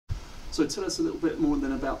So tell us a little bit more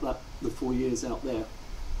then about the 4 years out there.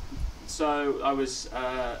 So I was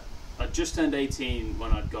I just turned 18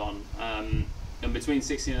 when I'd gone, and between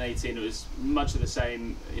 16 and 18 it was much of the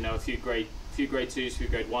same. You know, a few grade 2s, a few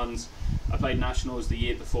grade 1s. I played nationals the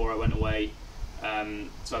year before I went away,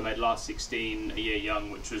 so I made last 16 a year young,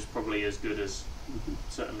 which was probably as good as,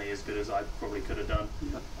 certainly as good as I probably could have done.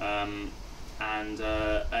 Yeah.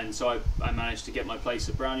 And so I managed to get my place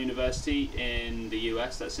at Brown University in the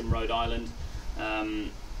US. That's in Rhode Island,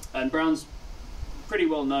 and Brown's pretty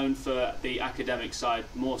well known for the academic side,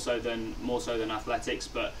 more so than athletics.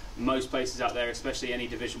 But most places out there, especially any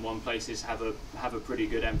Division 1 places, have a pretty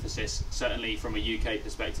good emphasis. Certainly from a UK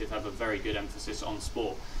perspective, have a very good emphasis on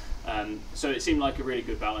sport. So it seemed like a really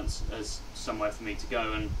good balance as somewhere for me to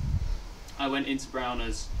go, and I went into Brown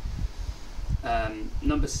as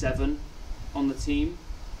number 7 on the team,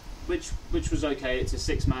 which was okay. It's a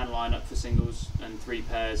 6-man lineup for singles and 3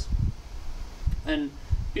 pairs, and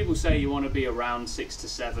people say you want to be around 6 to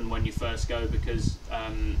 7 when you first go, because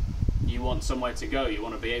you want somewhere to go, you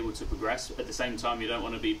want to be able to progress. At the same time, you don't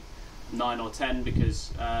want to be 9 or 10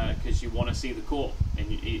 because you want to see the court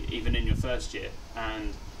even in your first year.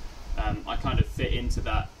 And I kind of fit into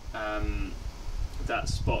that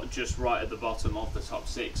spot just right at the bottom of the top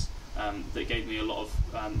 6. That gave me a lot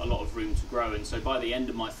of room to grow. And so by the end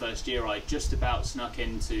of my first year, I just about snuck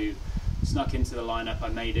into the lineup. I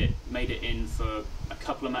made it in for a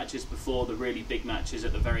couple of matches before the really big matches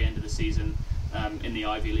at the very end of the season in the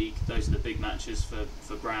Ivy League. Those are the big matches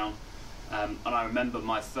for Brown. And I remember in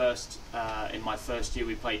my first year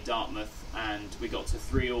we played Dartmouth and we got to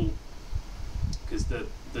 3-3, because the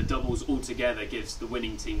doubles altogether gives the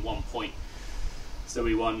winning team 1 point. So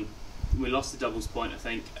we lost the doubles point, I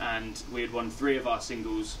think, and we had won 3 of our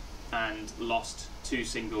singles and lost 2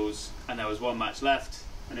 singles, and there was 1 match left,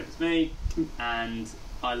 and it was me, and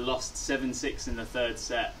I lost 7-6 in the 3rd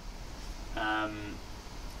set,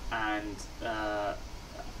 and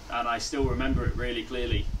I still remember it really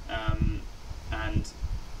clearly, and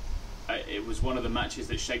it was one of the matches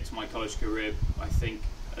that shaped my college career, I think,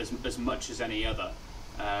 as much as any other.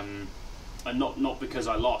 And not because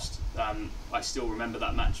I lost. I still remember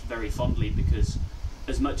that match very fondly, because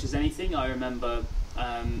as much as anything, I remember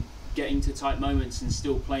getting to tight moments and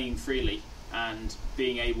still playing freely and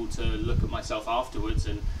being able to look at myself afterwards,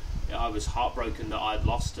 and I was heartbroken that I'd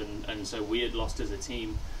lost and so we had lost as a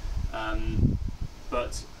team,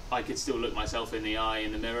 but I could still look myself in the eye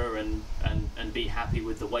in the mirror and be happy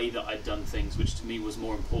with the way that I'd done things, which to me was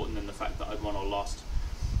more important than the fact that I'd won or lost.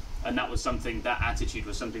 And that was something, that attitude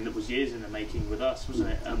was something that was years in the making with us, wasn't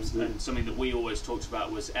it? And something that we always talked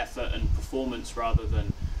about was effort and performance rather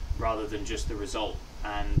than just the result.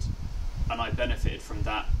 And I benefited from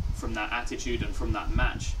that attitude and from that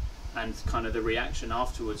match, and kind of the reaction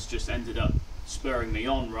afterwards just ended up spurring me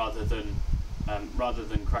on rather than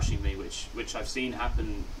crushing me, which I've seen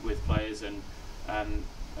happen with players, and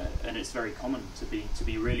it's very common to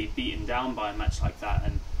be really beaten down by a match like that.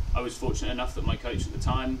 And I was fortunate enough that my coach at the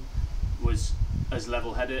time was as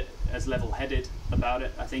level-headed about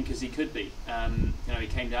it, I think, as he could be. You know, he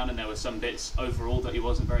came down and there were some bits overall that he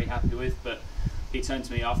wasn't very happy with, but he turned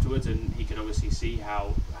to me afterwards and he could obviously see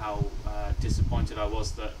how disappointed I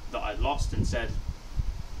was that I'd lost, and said,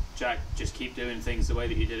 "Jack, just keep doing things the way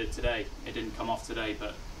that you did it today. It didn't come off today,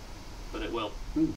 but it will."